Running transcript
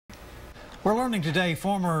We're learning today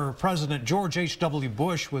former President George H.W.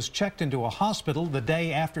 Bush was checked into a hospital the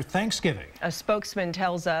day after Thanksgiving. A spokesman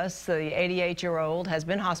tells us the 88-year-old has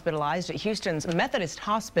been hospitalized at Houston's Methodist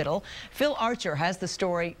Hospital. Phil Archer has the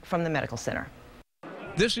story from the medical center.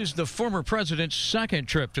 This is the former president's second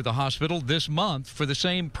trip to the hospital this month for the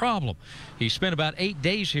same problem. He spent about 8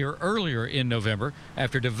 days here earlier in November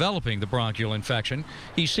after developing the bronchial infection.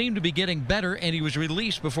 He seemed to be getting better and he was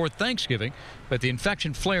released before Thanksgiving, but the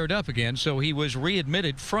infection flared up again, so he was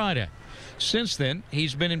readmitted Friday. Since then,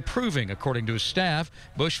 he's been improving, according to his staff.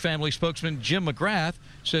 Bush family spokesman Jim McGrath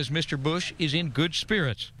says Mr. Bush is in good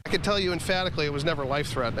spirits. I can tell you emphatically it was never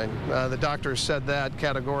life-threatening. The doctors said that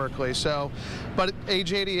categorically. But at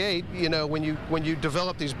age 88, you know, when you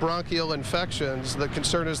develop these bronchial infections, the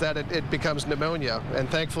concern is that it becomes pneumonia. And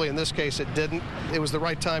thankfully, in this case, it didn't. It was the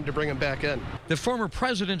right time to bring him back in. The former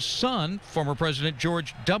president's son, former President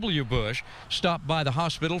George W. Bush, stopped by the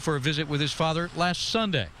hospital for a visit with his father last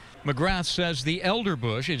Sunday. McGrath says the elder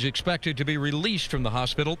Bush is expected to be released from the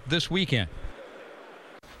hospital this weekend.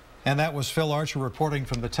 And that was Phil Archer reporting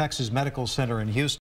from the Texas Medical Center in Houston.